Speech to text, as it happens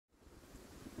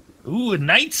Ooh, a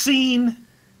night scene.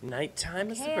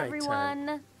 Nighttime is the Okay, right everyone.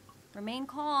 time. Remain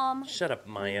calm. Shut up,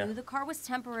 We Maya. knew the car was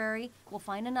temporary. We'll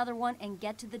find another one and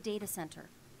get to the data center.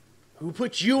 Who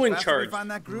put you in The faster charge, we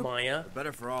find that group, Maya? the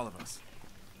better for all of us.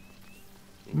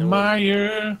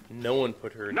 Maya. No one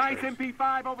put her in Nice charge.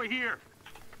 MP5 over here.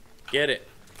 Get it.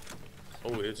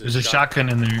 Oh, There's a shotgun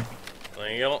in there.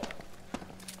 There you go.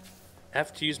 I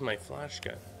have to use my flash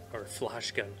gun. Or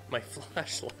flash gun. My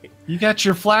flashlight. You got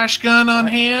your flash gun on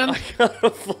hand? I got a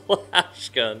flash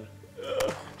gun.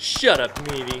 Shut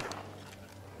up, meaty.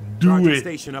 Do Charging it.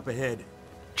 station up ahead.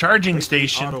 Charging Take the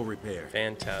station. Auto repair.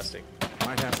 Fantastic.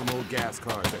 Might have some old gas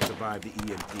cars that survived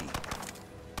the EMP.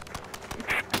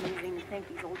 Amazing to think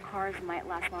these old cars might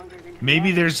last longer than Maybe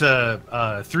today. there's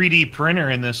a 3D printer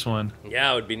in this one.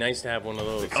 Yeah, it would be nice to have one of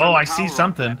those. Oh, I see Power off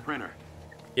something. that printer.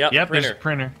 Yep, Yep, printer. there's a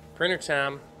printer. Printer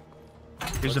time.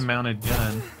 Here's a mounted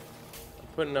gun. I'm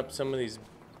putting up some of these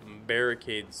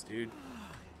barricades, dude.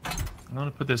 I'm gonna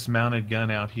put this mounted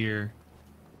gun out here.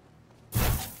 Okay.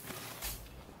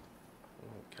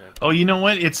 Oh, you know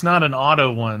what? It's not an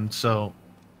auto one, so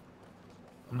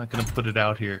I'm not gonna put it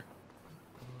out here.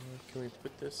 Can we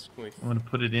put this? Can we... I'm gonna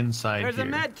put it inside There's here. a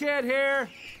med kit here.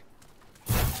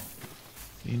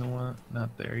 You know what?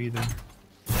 Not there either.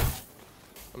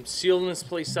 I'm sealing this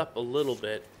place up a little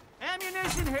bit.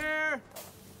 Ammunition here.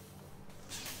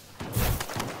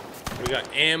 We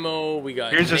got ammo, we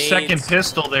got Here's a nades. second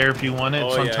pistol there if you want it.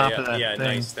 It's Oh, on yeah, top yeah, of that yeah, thing.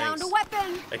 nice, Found thanks. a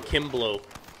weapon. A Kimblow.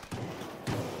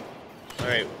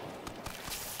 Alright.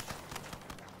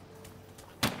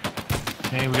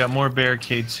 Okay, we got more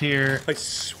barricades here. I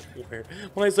swear.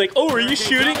 When I was like, oh, are you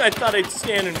shooting? I thought I'd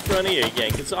stand in front of you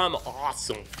again, because I'm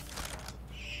awesome.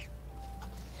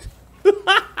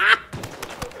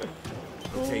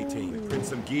 Okay, team. Print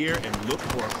some gear and look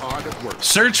for a car that works.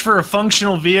 Search for a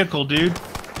functional vehicle, dude.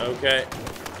 Okay.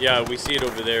 Yeah, we see it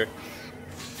over there.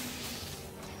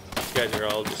 These guys are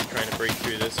all just trying to break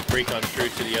through this, break on through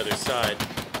to the other side.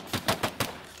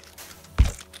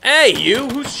 Hey, you!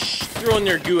 Who's throwing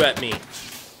their goo at me?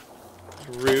 It's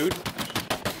rude.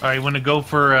 Alright, you want to go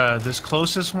for this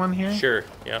closest one here? Sure,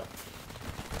 yeah.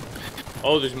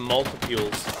 Oh, there's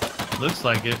multiples. Looks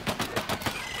like it.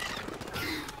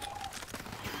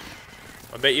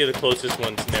 I bet you the closest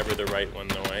one's never the right one,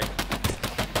 though, eh?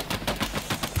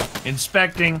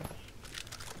 Inspecting.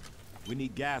 We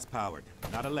need gas powered,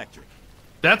 not electric.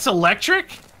 That's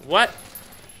electric? What?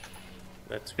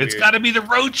 That's weird. It's got to be the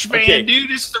Roach van, Okay.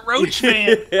 dude. It's the Roach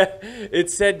van.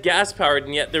 It said gas powered,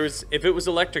 and yet there was. If it was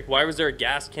electric, why was there a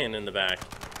gas can in the back?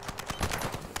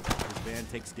 This van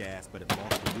takes gas, but it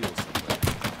lost the wheels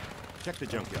somewhere. Check the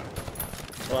junkyard.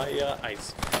 Why, I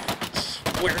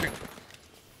swear to.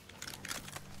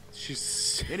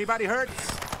 She's. Anybody hurt?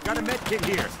 Got a med kit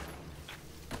here.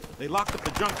 They locked up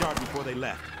the junkyard before they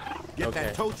left. Get Okay.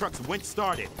 that tow truck's winch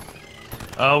started.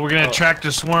 Oh, we're going to Oh. track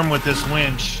the swarm with this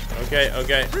winch. Okay,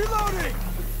 okay. Reloading!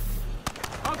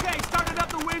 Okay, started up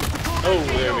the winch. Oh,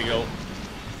 there we go.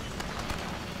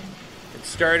 It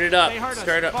started up.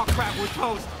 Start up. Oh crap, we're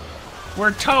toast.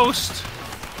 We're toast.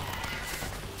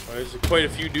 Oh, there's quite a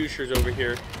few douchers over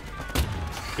here.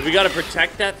 Do we gotta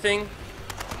protect that thing?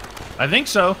 I think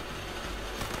so.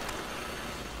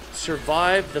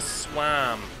 Survive the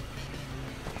swam.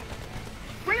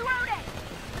 Reloading.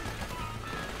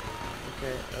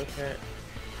 Okay, okay.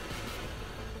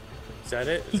 Is that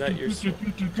it? Is that your...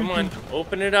 Come on,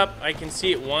 open it up. I can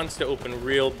see it wants to open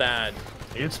real bad.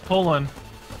 It's pulling.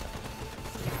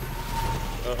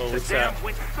 Uh-oh, what's that? Damn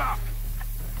winch stop.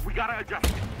 We gotta adjust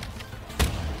it.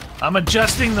 I'm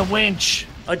adjusting the winch.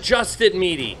 Adjust it,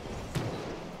 Meaty.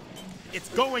 It's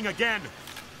going again.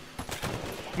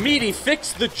 Meaty,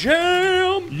 fix the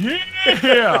jam!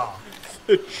 Yeah.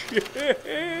 The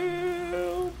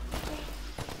jam!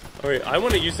 Alright, I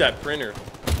want to use that printer.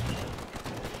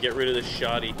 Get rid of this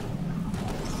shoddy.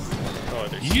 Oh,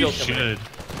 they're You still coming in. should.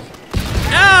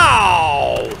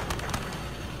 Ow!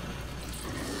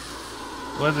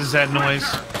 What is that noise?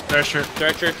 Thresher.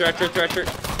 Thresher, thresher, thresher.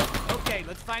 Okay,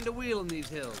 let's find a wheel in these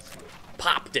hills.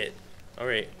 Popped it.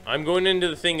 Alright, I'm going into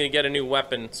the thing to get a new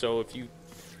weapon, so if you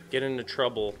get into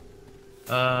trouble...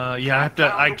 Yeah, I have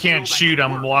to. I can't shoot.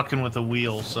 I'm walking with a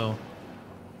wheel, so.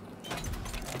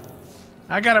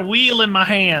 I got a wheel in my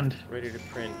hand. Ready to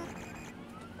print.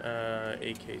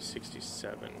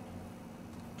 AK-67.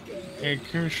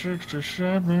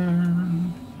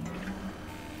 AK-67.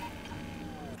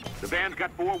 The van's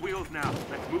got 4 wheels now.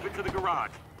 Let's move it to the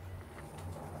garage.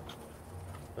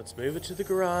 Let's move it to the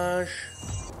garage.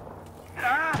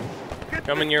 Ah! Get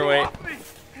Coming this your goo way. off me.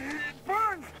 It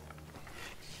burns.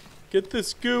 Get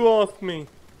this goo off me.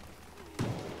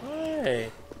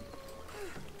 Hey.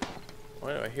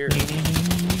 Why do I hear it?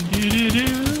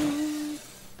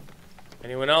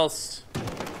 Anyone else?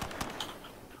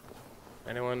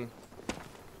 Anyone?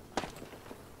 Oh,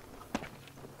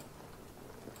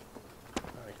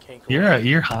 I can't go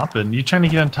You're hopping. You trying to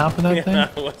get on top of that yeah, thing? I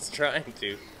was trying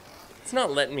to. It's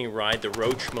not letting me ride the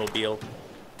Roach Mobile.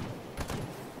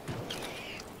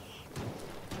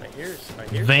 I hear.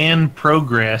 Van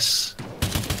progress.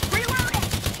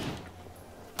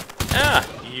 Ah,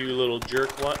 you little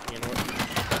jerk! What? You know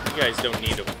what? You guys don't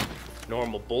need a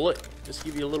normal bullet. Just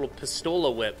give you a little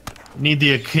pistola whip. Need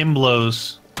the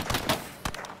akimblos.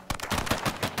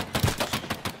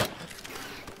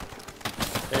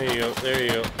 There you go. There you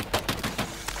go.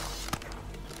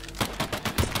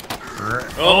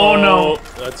 Oh no!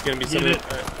 That's gonna be Get something. it.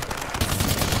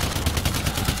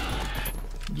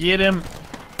 Get him!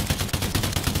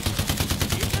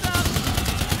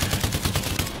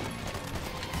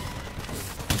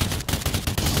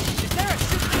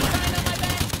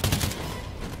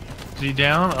 Is he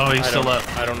down? Oh, he's still up.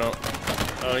 I don't know.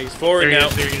 Oh, he's forward There he now.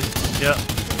 is. There he is. Yep.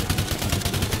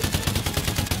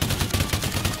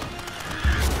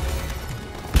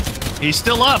 He's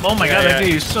still up. Oh my god, that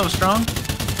dude is so strong.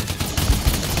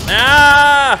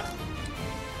 Ah!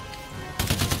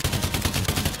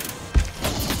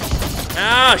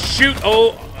 Ah, shoot!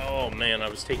 Oh man, I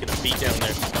was taking a beat down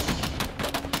there.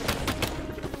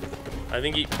 I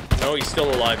think no, he's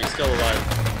still alive. He's still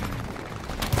alive.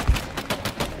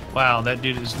 Wow, that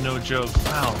dude is no joke.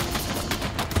 Wow.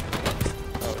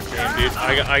 Oh damn, dude!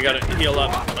 I gotta heal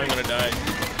up. I'm gonna die.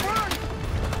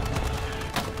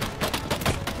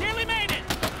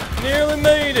 Nearly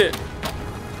made it!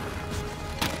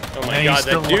 Oh my god,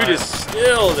 that dude is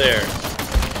still there.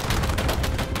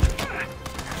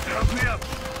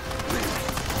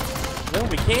 No,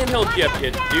 we can't help you up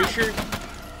yet, doucher.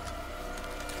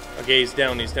 Okay, he's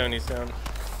down, he's down, he's down.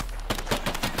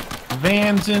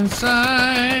 Van's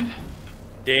inside. Fuel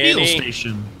Danny.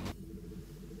 station.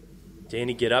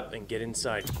 Danny, get up and get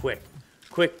inside, quick.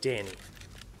 Quick, Danny.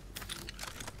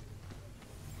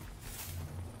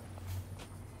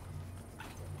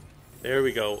 There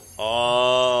we go.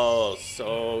 Oh,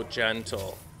 so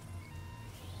gentle.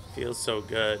 Feels so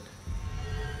good.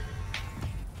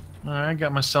 Alright, I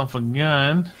got myself a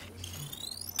gun.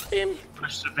 Bim.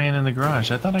 Push the van in the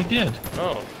garage. I thought I did.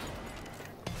 Oh.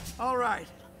 All right.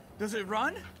 Does it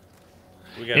run?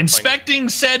 We gotta Inspecting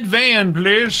said van,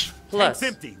 please. find... Plus.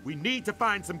 It's empty. We need to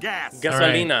find some gas.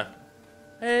 Gasolina.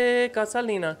 Hey,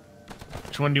 gasolina.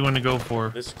 Which one do you want to go for?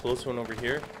 This close one over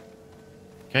here.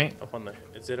 Okay. Up on the...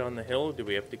 Is it on the hill? Do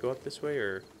we have to go up this way,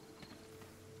 or...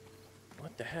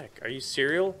 What the heck? Are you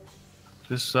serial?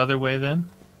 This other way then?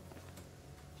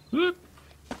 Whoop.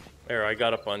 There, I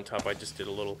got up on top. I just did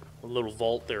a little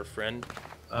vault there, friend.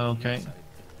 Okay.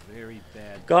 Very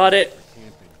bad. Got it.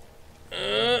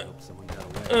 Someone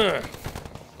got away.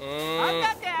 I've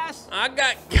got gas.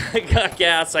 I got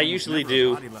gas. I usually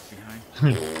do. Body left behind.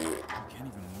 Can't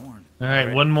even warn.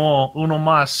 Alright, one more. Uno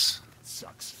mas.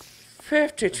 Sucks.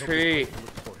 53.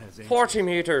 40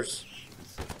 meters.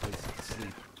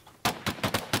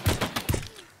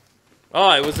 Oh,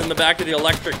 I was in the back of the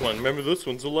electric one. Remember, this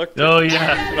one's electric. Oh,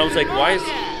 yeah. And I was like, why is...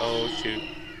 Oh, shoot.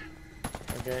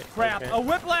 Okay. Crap. Okay. A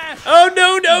whiplash. Oh,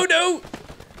 no, no, no!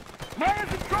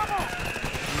 Man's in trouble!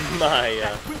 My,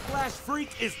 Whiplash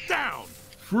freak is down!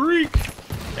 Freak.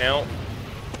 Ow.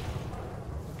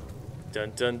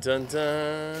 Dun, dun, dun,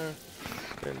 dun.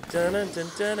 Dun, dun, dun, dun,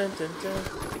 dun, dun, dun, dun.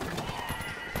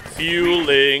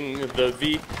 Fueling the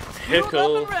Fueled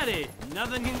vehicle. up and ready.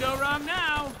 Nothing can go wrong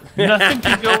now. Nothing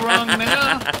can go wrong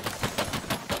now.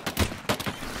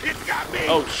 It's got me!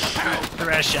 Oh, shoot.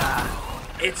 Thresher.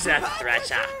 It's a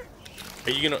thresher.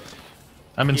 Are you gonna...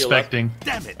 I'm inspecting.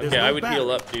 Damn it! there's Okay, no I would heal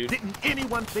battery. up, dude. Didn't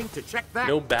anyone think to check that?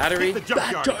 No battery? Hit the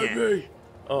junkyard again.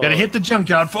 Oh, Gotta hit the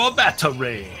junkyard for a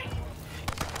battery.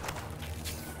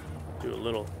 do a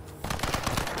little...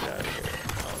 Get out of here.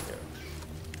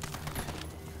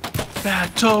 Okay.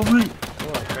 Battery. Come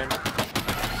on, friend.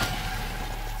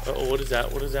 Uh-oh, what is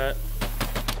that? What is that?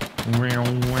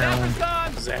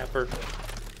 Zapper.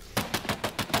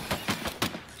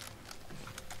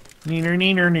 Neener,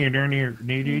 neener, neener, neener,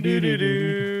 neener,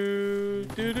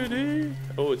 neener. Do-do-do.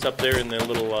 Oh, it's up there in the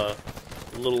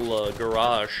little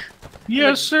garage.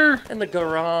 Yes, sir. In the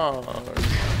garage.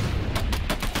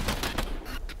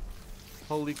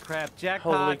 Holy crap,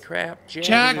 jackpot. Holy crap, Jack.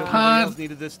 Jackpot. Nobody else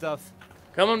needed this stuff.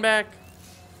 Coming back.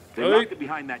 They locked it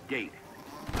behind that gate.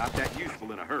 Not that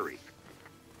useful in a hurry.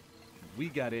 We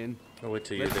got in. I'll wait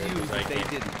till you're Let's there. use 'cause I what they can't.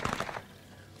 didn't.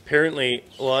 Apparently,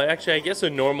 well, actually, I guess a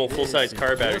normal full-size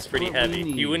car battery is pretty what we heavy.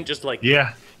 need. You wouldn't just like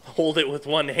Yeah. hold it with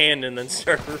one hand and then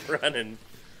start running.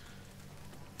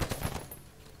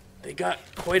 They got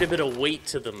quite a bit of weight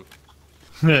to them.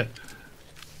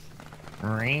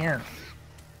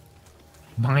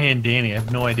 Maya and Danny, I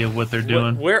have no idea what they're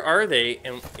doing. Where are they?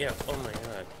 And yeah, oh my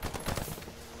god.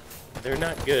 They're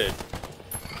not good.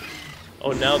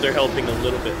 Oh, now they're helping a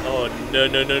little bit. Oh, no,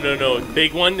 no, no, no, no.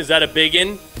 Big one? Is that a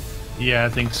biggin? Yeah, I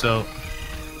think so.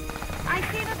 I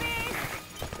see the big.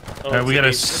 Oh, All right, we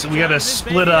gotta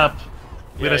split up.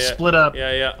 We gotta split up.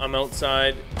 Yeah, yeah, I'm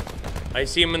outside. I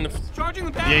see him in the... Charging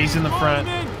the back. Yeah, he's in the front.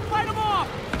 Fight him off.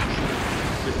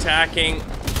 attacking.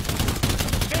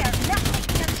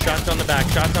 Shots on the back,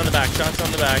 shots on the back, shots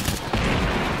on the back.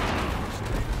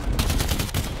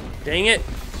 Dang it.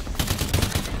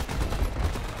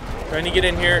 Trying to get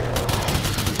in here.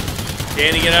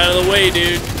 Danny, get out of the way,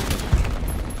 dude.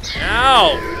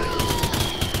 Ow!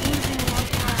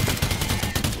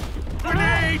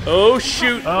 Oh,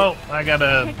 shoot. Oh, I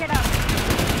gotta...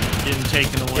 Getting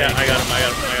taken away. Yeah, I got him, I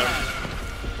got him, I got him.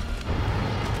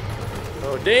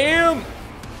 Oh, damn!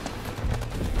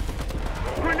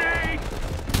 Grenade!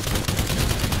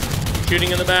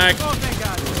 Shooting in the back. Oh, thank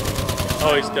God.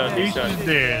 Oh, he's done, he's He's done.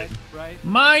 dead. Right?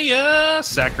 Maya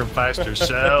sacrificed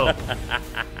herself.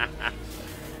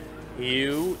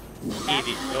 You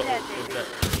idiot. Oh, what's that?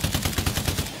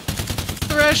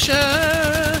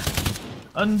 Thresher!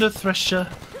 Under Thresher.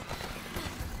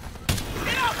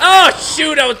 Oh,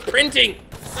 shoot, I was printing!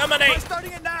 Somebody! We're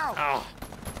starting it now. Oh.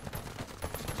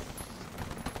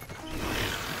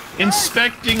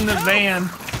 Inspecting the van.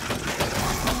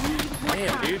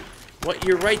 Man, dude. What?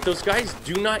 You're right. Those guys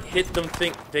do not hit them.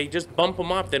 They just bump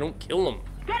them off. They don't kill them.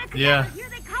 Yeah. Here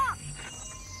they come.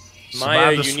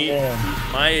 Maya, Survive the swarm.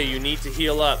 Maya, you need to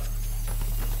heal up.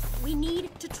 We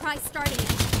need to try starting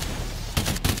it.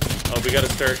 Oh, we gotta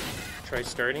try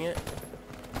starting it.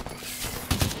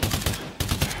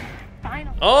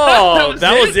 Finally. Oh,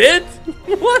 that was it?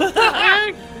 What the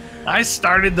heck? I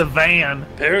started the van.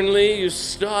 Apparently, you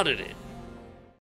started it.